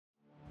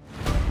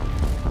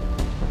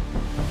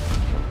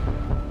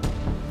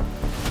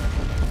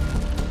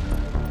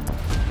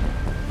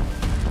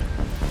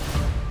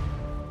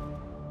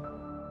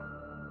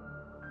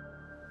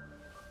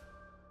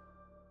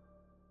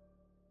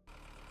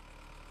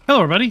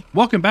Hello everybody,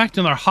 welcome back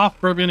to another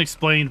Hof Bergmann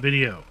Explained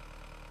video.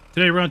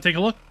 Today we're going to take a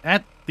look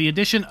at the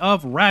addition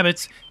of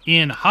rabbits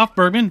in Hof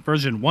Bergmann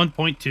version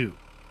 1.2.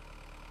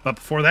 But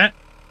before that,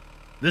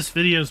 this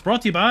video is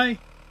brought to you by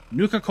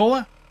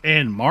Nuka-Cola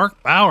and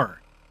Mark Bauer.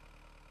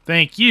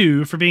 Thank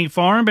you for being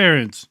farm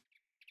barons.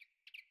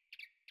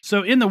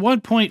 So in the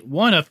 1.1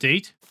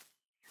 update,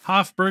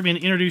 Hof Bergmann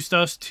introduced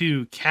us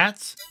to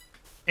cats,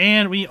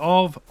 and we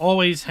all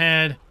always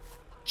had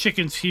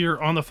chickens here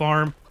on the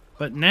farm.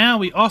 But now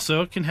we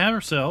also can have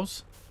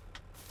ourselves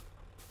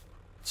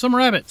some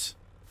rabbits.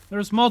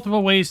 There's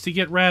multiple ways to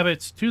get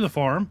rabbits to the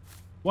farm,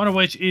 one of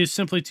which is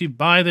simply to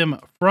buy them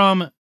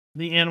from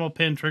the animal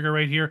pen trigger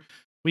right here.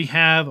 We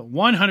have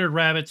 100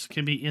 rabbits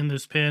can be in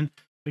this pen.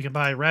 We can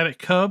buy rabbit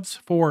cubs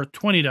for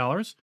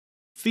 $20,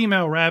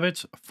 female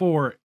rabbits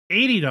for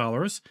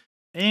 $80,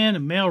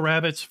 and male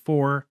rabbits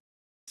for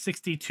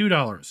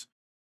 $62.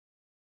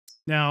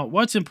 Now,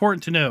 what's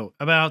important to know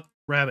about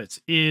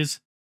rabbits is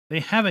they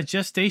have a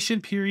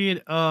gestation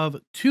period of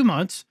 2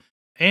 months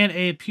and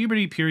a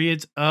puberty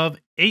period of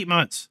 8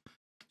 months.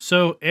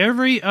 So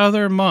every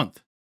other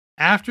month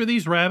after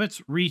these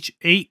rabbits reach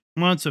 8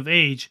 months of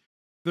age,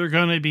 they're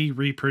going to be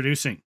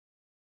reproducing.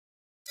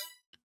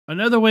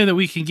 Another way that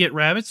we can get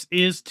rabbits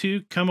is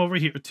to come over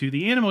here to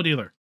the animal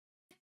dealer.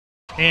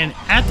 And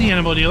at the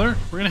animal dealer,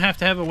 we're going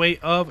to have a way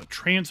of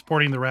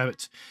transporting the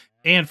rabbits.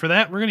 And for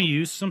that, we're going to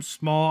use some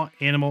small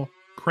animal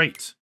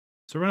crates.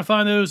 So we're going to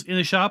find those in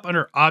the shop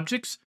under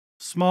Objects,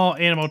 Small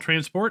Animal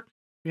Transport.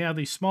 We have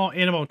the Small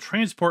Animal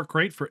Transport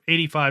Crate for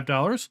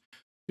 $85.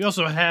 We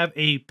also have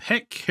a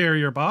pet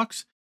carrier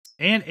box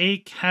and a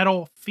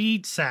cattle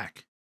feed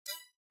sack.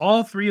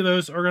 All three of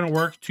those are going to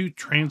work to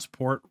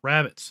transport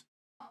rabbits.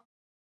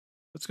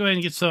 Let's go ahead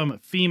and get some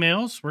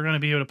females. We're going to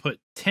be able to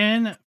put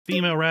 10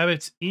 female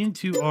rabbits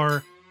into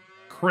our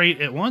crate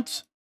at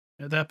once.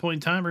 At that point in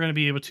time, we're going to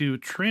be able to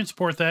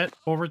transport that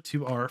over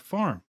to our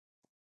farm.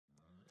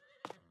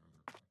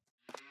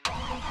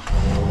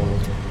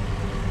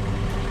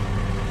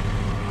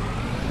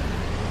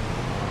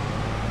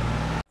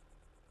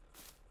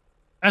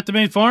 At the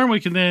main farm, we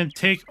can then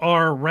take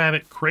our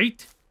rabbit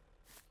crate,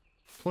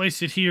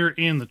 place it here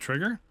in the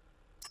trigger,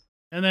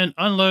 and then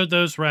unload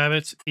those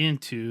rabbits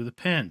into the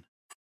pen.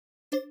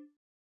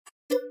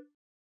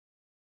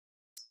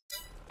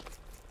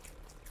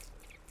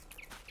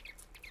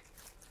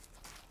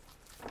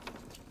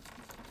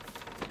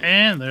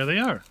 And there they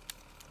are.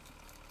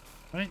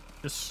 Right?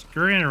 Just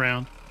scurrying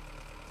around.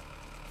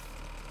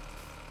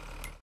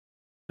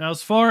 Now,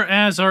 as far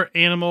as our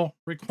animal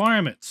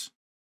requirements,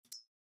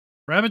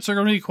 rabbits are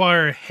going to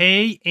require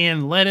hay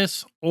and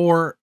lettuce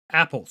or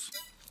apples.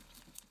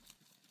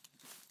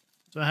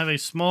 So I have a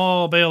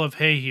small bale of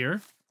hay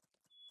here.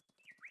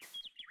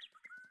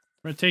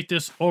 We're going to take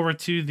this over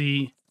to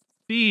the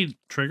feed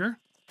trigger.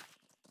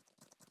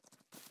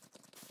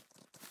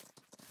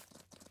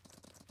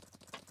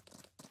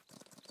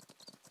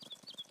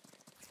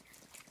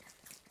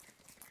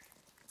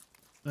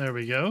 There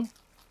we go.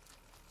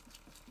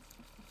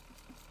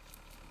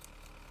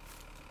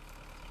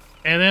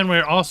 And then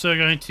we're also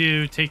going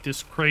to take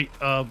this crate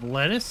of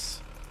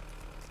lettuce.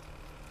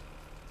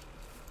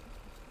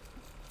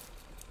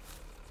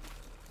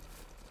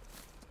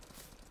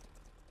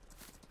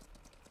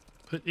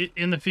 Put it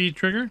in the feed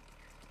trigger.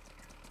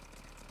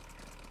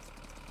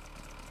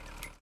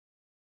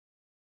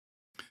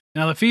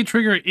 Now the feed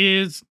trigger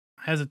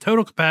has a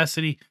total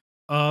capacity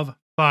of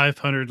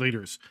 500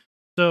 liters.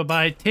 So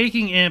by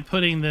taking and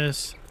putting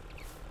this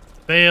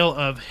bale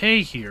of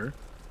hay here,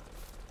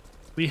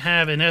 we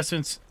have in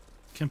essence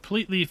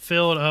completely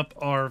filled up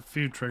our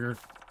food trigger.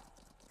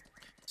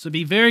 So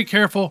be very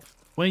careful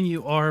when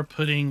you are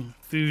putting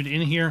food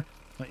in here,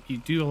 but you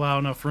do allow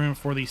enough room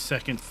for the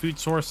second food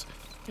source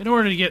in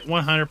order to get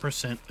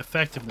 100%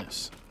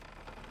 effectiveness.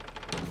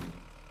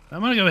 I'm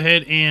going to go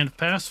ahead and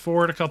fast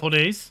forward a couple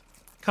days,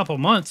 a couple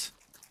months,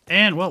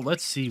 and well,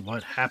 let's see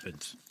what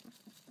happens.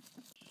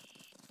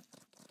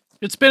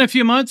 It's been a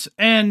few months,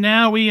 and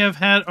now we have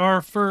had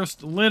our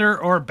first litter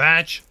or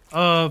batch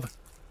of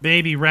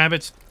baby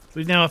rabbits.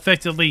 We've now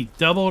effectively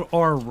doubled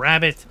our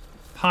rabbit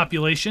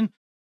population.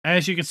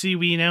 As you can see,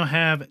 we now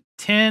have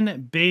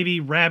 10 baby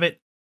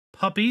rabbit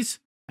puppies,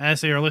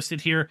 as they are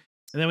listed here.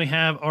 And then we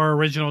have our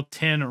original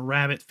 10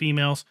 rabbit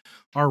females.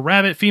 Our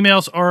rabbit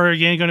females are,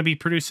 again, going to be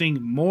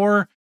producing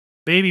more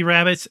baby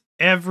rabbits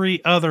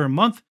every other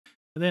month.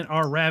 And then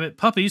our rabbit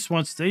puppies,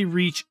 once they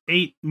reach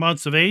 8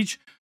 months of age,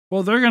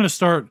 well, they're going to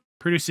start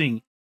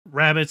producing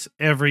rabbits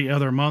every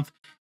other month.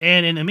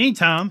 And in the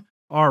meantime,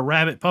 our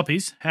rabbit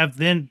puppies have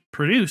then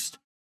produced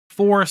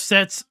 4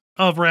 sets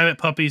of rabbit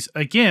puppies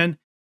again.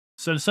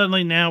 So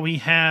suddenly now we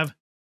have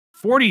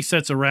 40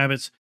 sets of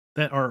rabbits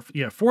that are,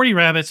 40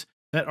 rabbits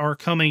that are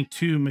coming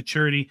to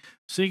maturity.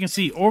 So you can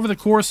see over the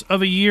course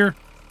of a year,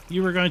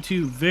 you are going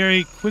to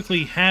very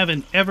quickly have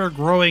an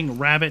ever-growing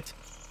rabbit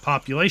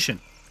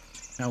population.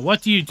 Now,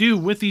 what do you do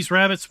with these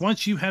rabbits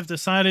once you have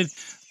decided,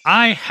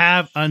 I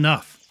have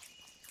enough?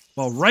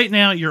 Well, right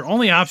now, your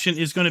only option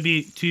is going to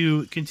be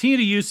to continue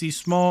to use the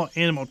small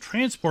animal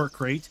transport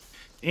crate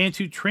and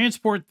to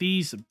transport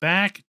these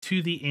back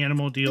to the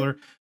animal dealer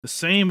the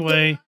same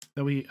way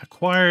that we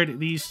acquired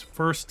these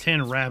first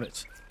 10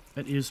 rabbits.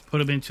 That is, put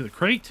them into the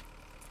crate,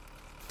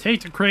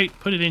 take the crate,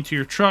 put it into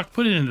your truck,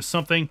 put it into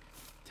something,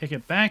 take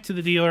it back to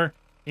the dealer,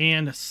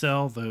 and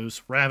sell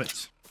those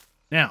rabbits.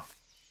 Now,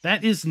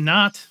 that is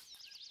not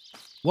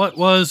what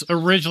was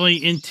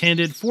originally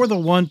intended for the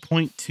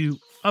 1.2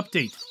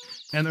 update,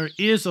 and there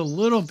is a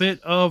little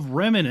bit of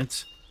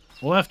remnants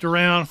left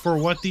around for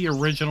what the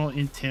original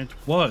intent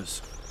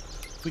was.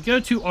 If we go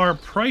to our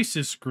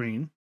prices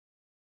screen,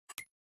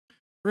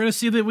 we're going to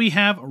see that we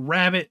have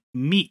rabbit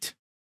meat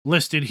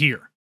listed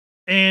here.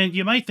 And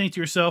you might think to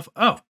yourself,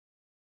 oh,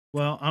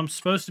 well, I'm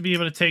supposed to be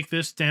able to take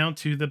this down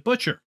to the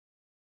butcher.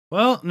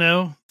 Well,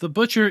 no, the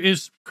butcher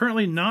is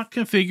currently not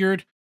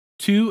configured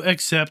to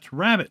accept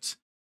rabbits.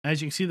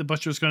 As you can see, the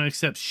butcher is going to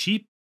accept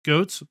sheep,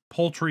 goats,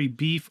 poultry,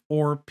 beef,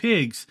 or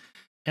pigs.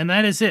 And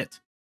that is it.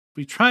 If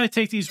we try to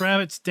take these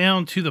rabbits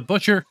down to the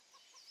butcher,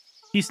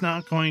 he's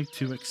not going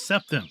to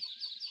accept them.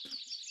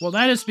 Well,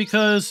 that is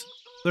because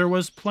there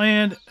was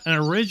planned an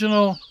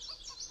original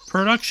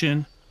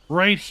production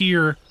right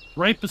here,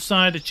 right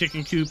beside the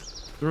chicken coop.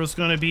 There was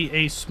going to be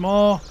a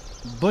small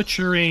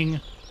butchering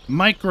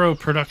micro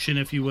production,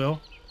 if you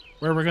will,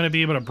 where we're going to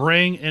be able to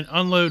bring and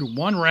unload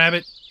one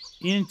rabbit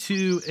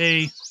into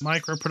a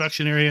micro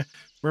production area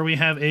where we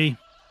have a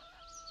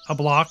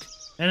block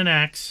and an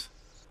axe.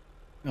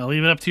 I'll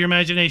leave it up to your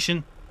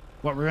imagination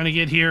what we're going to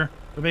get here.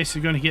 We're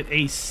basically going to get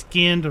a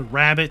skinned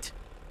rabbit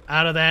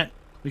out of that.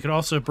 We could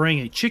also bring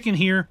a chicken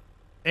here.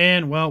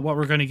 And, well, what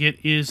we're going to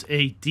get is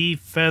a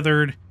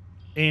defeathered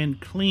and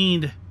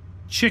cleaned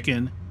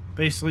chicken,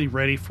 basically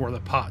ready for the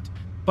pot.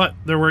 But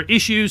there were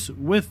issues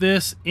with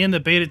this in the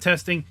beta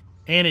testing,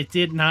 and it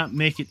did not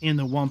make it in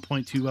the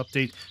 1.2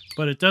 update.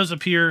 But it does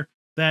appear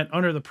that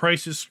under the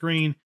prices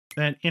screen,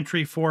 that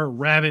entry for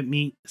rabbit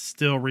meat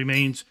still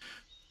remains.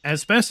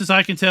 As best as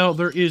I can tell,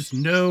 there is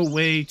no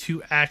way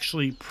to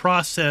actually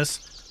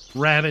process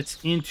rabbits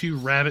into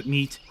rabbit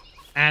meat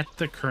at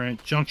the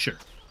current juncture.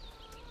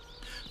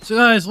 So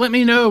guys, let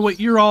me know what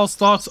your all's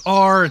thoughts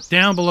are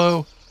down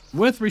below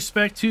with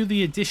respect to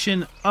the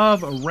addition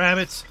of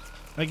rabbits.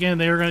 Again,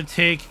 they are going to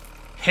take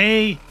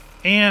hay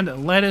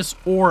and lettuce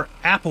or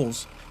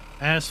apples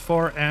as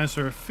far as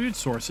their food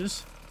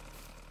sources.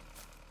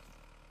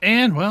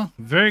 And, well,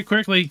 very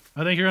quickly,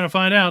 I think you're going to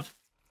find out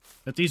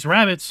that these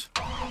rabbits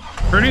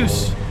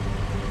produce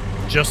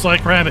just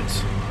like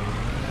rabbits.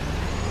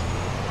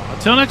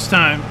 Until next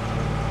time,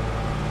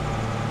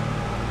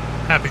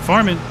 happy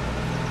farming.